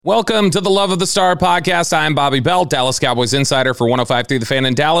Welcome to the Love of the Star podcast. I'm Bobby Bell, Dallas Cowboys insider for 105.3 The Fan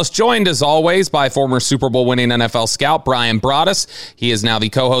in Dallas, joined as always by former Super Bowl winning NFL scout Bryan Broaddus. He is now the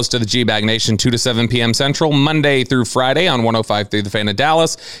co-host of the G-Bag Nation 2 to 7 p.m. Central, Monday through Friday on 105.3 The Fan in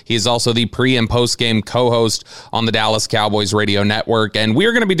Dallas. He is also the pre- and post-game co-host on the Dallas Cowboys radio network, and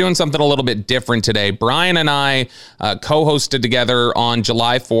we're going to be doing something a little bit different today. Bryan and I co-hosted together on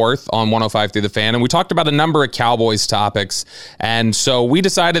July 4th on 105.3 The Fan, and we talked about a number of Cowboys topics, and so we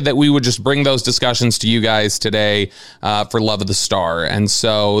decided that we would just bring those discussions to you guys today for Love of the Star. And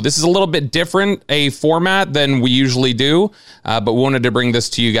so this is a little bit different a format than we usually do, but we wanted to bring this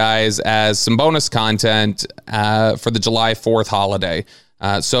to you guys as some bonus content for the July 4th holiday.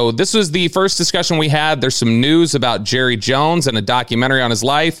 So this was the first discussion we had. There's some news about Jerry Jones and a documentary on his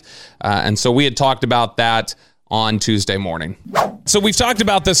life. And so we had talked about that on Tuesday morning. So we've talked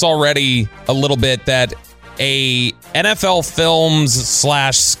about this already a little bit, that a NFL Films /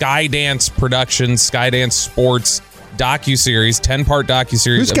 Skydance production, Skydance Sports docuseries, 10-part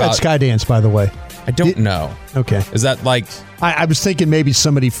docuseries. Who's got Skydance, by the way? I don't know. Okay. Is that like... I was thinking maybe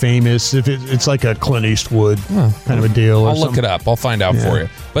somebody famous, if it's like a Clint Eastwood kind of a deal. I'll look it up. I'll find out for you.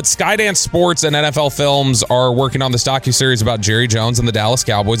 But Skydance Sports and NFL Films are working on this docuseries about Jerry Jones and the Dallas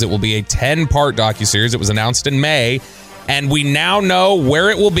Cowboys. It will be a 10-part docuseries. It was announced in May, and we now know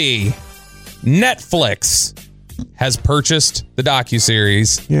where it will be. Netflix has purchased the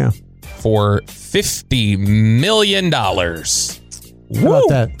docuseries for $50 million. How about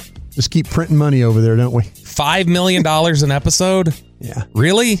that? Just keep printing money over there, don't we? $5 million an episode? Yeah.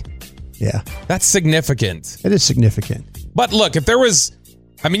 Really? Yeah. That's significant. It is significant. But look, if there was...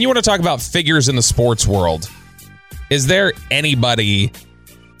 I mean, you want to talk about figures in the sports world. Is there anybody...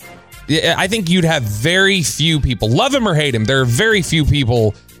 I think you'd have very few people, love him or hate him, there are very few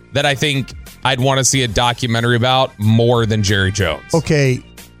people that I think I'd want to see a documentary about more than Jerry Jones. Okay,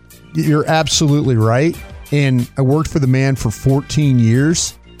 you're absolutely right. And I worked for the man for 14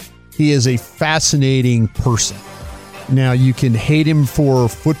 years. He is a fascinating person. Now, you can hate him for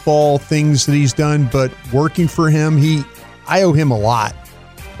football things that he's done, but working for him, I owe him a lot.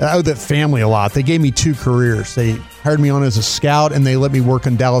 I owe that family a lot. They gave me 2 careers. They hired me on as a scout, and they let me work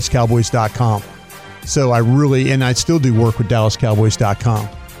on DallasCowboys.com. So I still do work with DallasCowboys.com.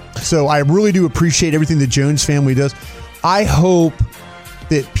 So I really do appreciate everything the Jones family does. I hope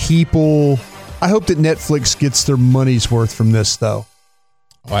that Netflix gets their money's worth from this, though.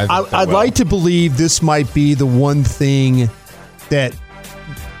 I'd like to believe this might be the one thing that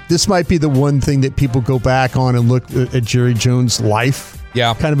people go back on and look at Jerry Jones' life.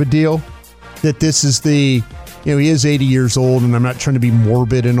 Yeah. Kind of a deal. That this is he is 80 years old, and I'm not trying to be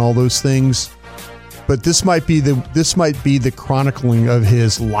morbid and all those things. But this might be the chronicling of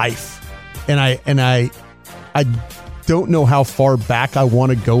his life, and I don't know how far back I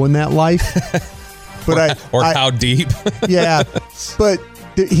want to go in that life, but how deep. Yeah, but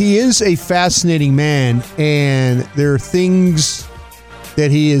he is a fascinating man, and there are things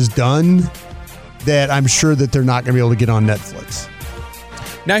that he has done that I'm sure that they're not going to be able to get on Netflix.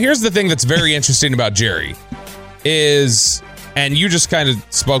 Now, here's the thing that's very interesting about Jerry is. And you just kind of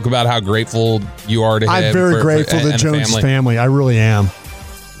spoke about how grateful you are to him. I'm very grateful to the Jones family. I really am.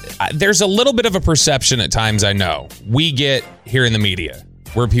 There's a little bit of a perception at times, I know, we get here in the media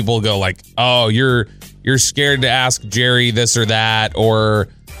where people go like, oh, you're scared to ask Jerry this or that, or,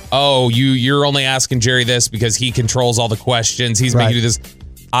 oh, you're only asking Jerry this because he controls all the questions. He's making you do this.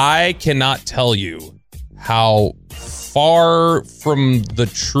 I cannot tell you how far from the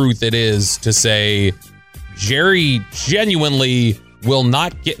truth it is to say Jerry genuinely will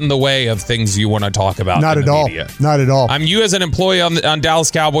not get in the way of things you want to talk about. Not at all. Media. Not at all. You as an employee on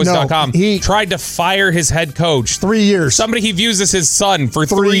DallasCowboys.com, he tried to fire his head coach. 3 years. Somebody he views as his son for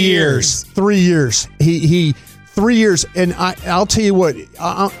 3 years. 3 years. He 3 years. And I'll tell you what,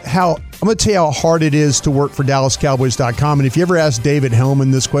 I'm going to tell you how hard it is to work for DallasCowboys.com. And if you ever ask David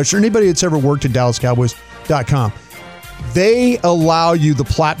Hellman this question, or anybody that's ever worked at DallasCowboys.com, they allow you the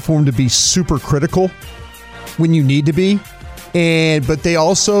platform to be super critical when you need to be, but they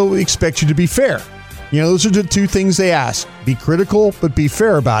also expect you to be fair. Those are the 2 things they ask. Be critical, but be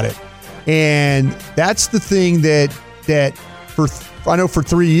fair about it. And that's the thing that I know for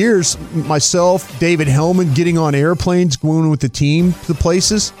 3 years, myself, David Hellman, getting on airplanes, going with the team to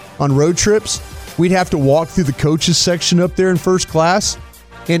places on road trips, we'd have to walk through the coaches section up there in first class.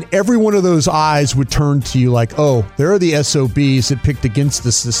 And every one of those eyes would turn to you like, oh, there are the SOBs that picked against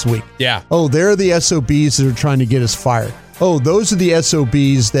us this week. Yeah. Oh, there are the SOBs that are trying to get us fired. Oh, those are the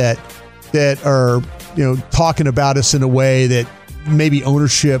SOBs that are, talking about us in a way that maybe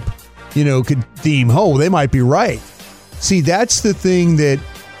ownership, could deem, oh, they might be right. See, that's the thing that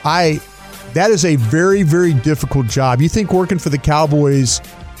that is a very, very difficult job. You think working for the Cowboys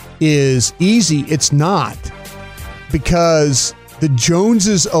is easy. It's not, because the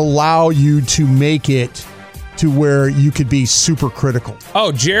Joneses allow you to make it to where you could be super critical.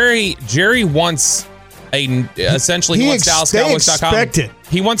 Oh, Jerry wants essentially he wants DallasCowboys.com.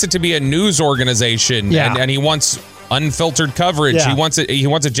 He wants it to be a news organization, and he wants unfiltered coverage. Yeah. He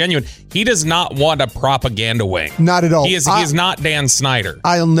wants a genuine. He does not want a propaganda wing. Not at all. He is not Dan Snyder.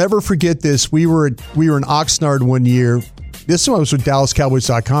 I'll never forget this. We were in Oxnard one year. This one was with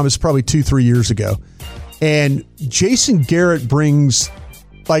DallasCowboys.com. It's probably 2-3 years ago. And Jason Garrett brings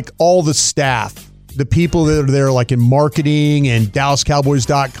like all the staff, the people that are there like in marketing and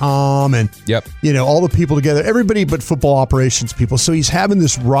DallasCowboys.com and all the people together, everybody but football operations people. So he's having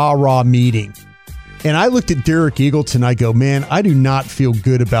this rah-rah meeting. And I looked at Derek Eagleton. I go, man, I do not feel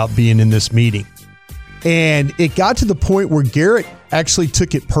good about being in this meeting. And it got to the point where Garrett actually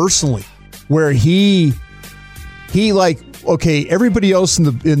took it personally, where he like, okay, everybody else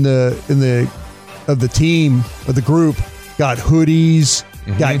of the team, of the group, got hoodies,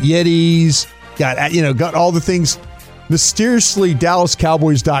 got Yetis, got all the things. Mysteriously,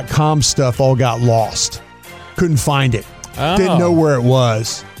 DallasCowboys.com stuff all got lost. Couldn't find it. Oh. Didn't know where it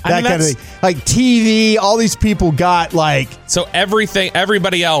was. That kind of thing. Like TV, all these people got like... So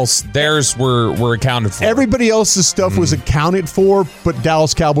everybody else, theirs were accounted for. Everybody else's stuff was accounted for, but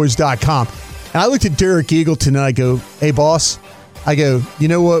DallasCowboys.com. And I looked at Derek Eagleton and I go, hey, boss, I go, you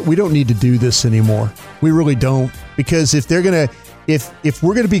know what? We don't need to do this anymore. We really don't. Because if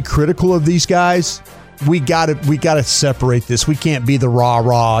we're going to be critical of these guys, we got to separate this. We can't be the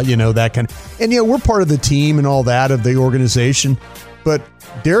rah-rah, that kind of... And, we're part of the team and all that of the organization. But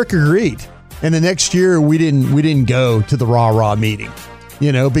Derek agreed. And the next year we didn't go to the rah-rah meeting,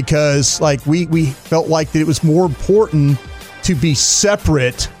 because like we felt like that it was more important to be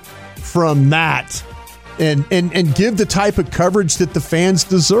separate from that and give the type of coverage that the fans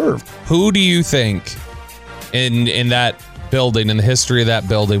deserved. Who do you think in that building, in the history of that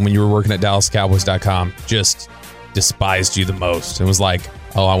building, when you were working at DallasCowboys.com, just despised you the most? It was like,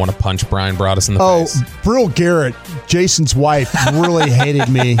 oh, I want to punch Brian Broaddus in the face. Oh, Brill Garrett, Jason's wife, really hated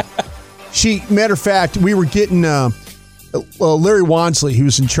me. Matter of fact, we were getting Larry Wansley, he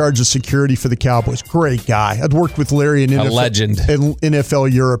was in charge of security for the Cowboys. Great guy. I'd worked with Larry in NFL, a legend in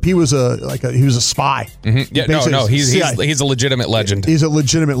NFL Europe. He was a spy. Mm-hmm. Yeah, he's a legitimate legend. He's a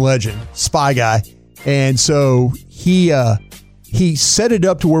legitimate legend, spy guy. And so he set it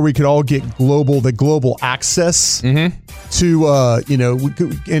up to where we could all get global access to,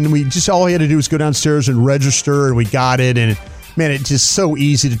 and we just, all he had to do was go downstairs and register, and we got it. And man, it's just so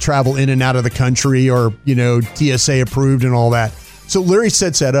easy to travel in and out of the country, or, TSA approved and all that. So Larry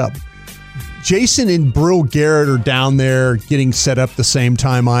sets that up. Jason and Brill Garrett are down there getting set up the same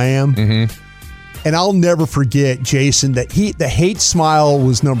time I am. Mm-hmm. And I'll never forget, Jason, that the hate smile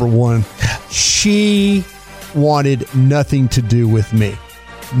was number one. She wanted nothing to do with me.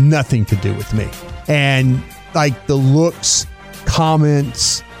 Nothing to do with me. And like the looks,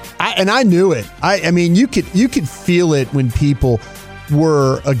 comments, I knew it. I mean, you could feel it when people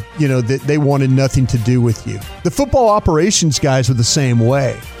were, that they wanted nothing to do with you. The football operations guys are the same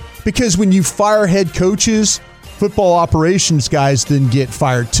way. Because when you fire head coaches, football operations guys then get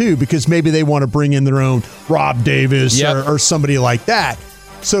fired too, because maybe they want to bring in their own Rob Davis or somebody like that.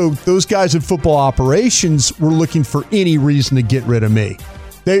 So those guys in football operations were looking for any reason to get rid of me.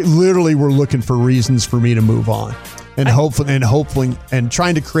 They literally were looking for reasons for me to move on, and hopefully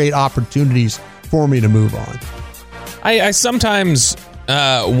trying to create opportunities for me to move on. I sometimes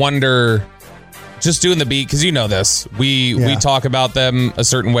wonder, just doing the beat, because this, we talk about them a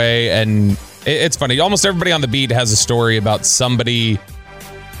certain way, and it's funny. Almost everybody on the beat has a story about somebody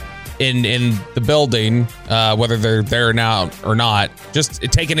in the building, whether they're there now or not, just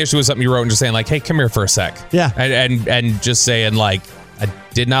taking issue with something you wrote and just saying like, hey, come here for a sec. Yeah. And just saying like, I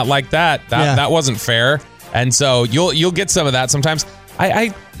did not like that. That wasn't fair. And so you'll get some of that sometimes.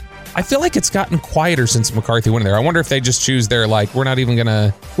 I feel like it's gotten quieter since McCarthy went in there. I wonder if they just choose their, like, we're not even going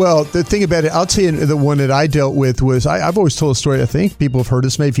to... Well, the thing about it, I'll tell you, the one that I dealt with was, I've always told a story, I think people have heard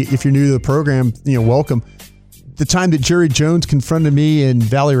this, maybe if you're new to the program, welcome. The time that Jerry Jones confronted me in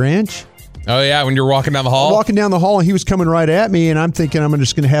Valley Ranch. Oh, yeah, when you're walking down the hall? Walking down the hall, and he was coming right at me, and I'm thinking I'm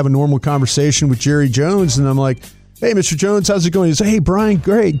just going to have a normal conversation with Jerry Jones, and I'm like, hey, Mr. Jones, how's it going? He said, hey, Brian,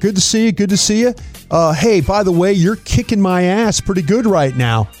 great, good to see you. Hey, by the way, you're kicking my ass pretty good right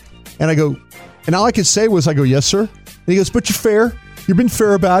now. And I go, and all I could say was, yes, sir. And he goes, but you're fair. You've been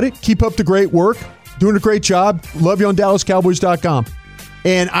fair about it. Keep up the great work. Doing a great job. Love you on DallasCowboys.com.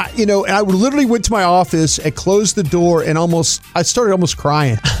 And I literally went to my office and closed the door and I started almost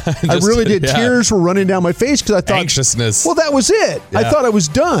crying. I really did. Yeah. Tears were running down my face because I thought anxiousness. Well, that was it. Yeah. I thought I was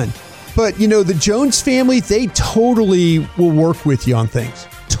done. But the Jones family, they totally will work with you on things.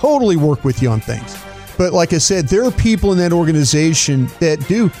 Totally work with you on things. But like I said, there are people in that organization that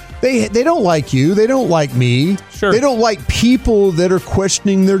do. They don't like you. They don't like me. Sure. They don't like people that are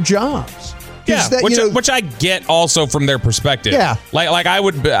questioning their jobs. Yeah, which I get also from their perspective. Yeah. Like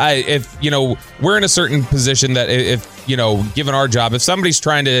if we're in a certain position that if given our job, if somebody's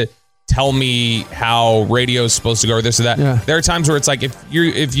trying to tell me how radio is supposed to go or this or that, there are times where it's like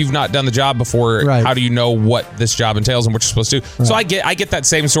if you've not done the job before, right. How do you know what this job entails and what you're supposed to do? Right. So I get that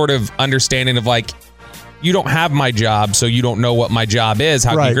same sort of understanding of like, you don't have my job, so you don't know what my job is.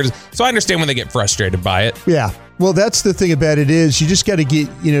 How can you so I understand when they get frustrated by it. Yeah. Well, that's the thing about it is you just got to get,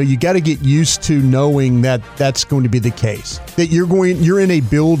 you got to get used to knowing that that's going to be the case. That you're in a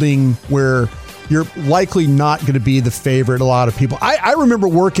building where you're likely not going to be the favorite a lot of people. I remember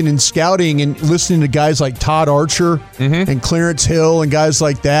working in scouting and listening to guys like Todd Archer and Clarence Hill and guys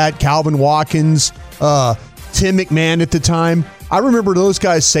like that, Calvin Watkins, Tim McMahon at the time. I remember those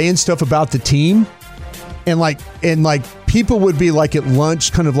guys saying stuff about the team. And people would be like at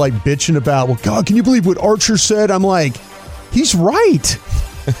lunch kind of like bitching about, well, God, can you believe what Archer said? I'm like, he's right.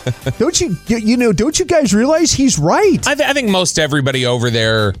 Don't you guys realize he's right? I think most everybody over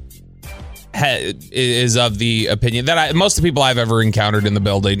there is of the opinion that most of the people I've ever encountered in the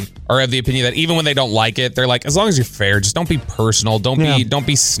building are of the opinion that even when they don't like it, they're like, as long as you're fair, just don't be personal. Don't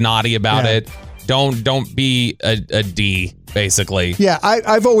be snotty about it. Don't be a D, basically. Yeah,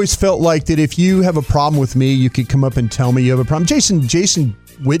 I've always felt like that if you have a problem with me, you could come up and tell me you have a problem. Jason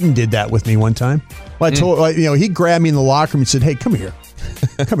Witten did that with me one time. Well, I told he grabbed me in the locker room and said, "Hey, come here,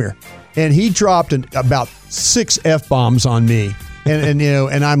 come here," and he dropped about 6 F-bombs on me,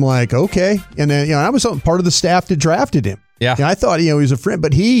 and I'm like, okay, and then I was part of the staff that drafted him. Yeah, and I thought he was a friend,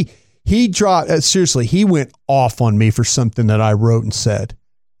 but he dropped seriously. He went off on me for something that I wrote and said,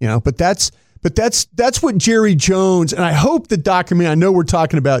 but that's what Jerry Jones, and I hope the documentary, I know we're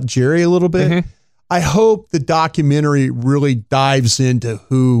talking about Jerry a little bit. Mm-hmm. I hope the documentary really dives into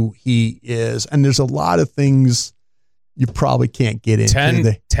who he is. And there's a lot of things you probably can't get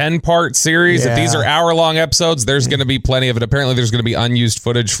into. 10-part series. Yeah. If these are hour-long episodes, there's going to be plenty of it. Apparently, there's going to be unused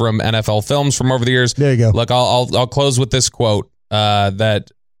footage from NFL films from over the years. There you go. Look, I'll close with this quote that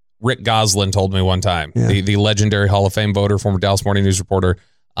Rick Gosselin told me one time, the legendary Hall of Fame voter, former Dallas Morning News reporter.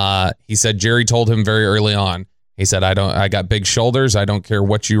 He said Jerry told him very early on, he said, I got big shoulders. I don't care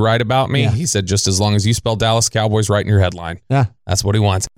what you write about me. Yeah. He said, just as long as you spell Dallas Cowboys right in your headline. Yeah. That's what he wants.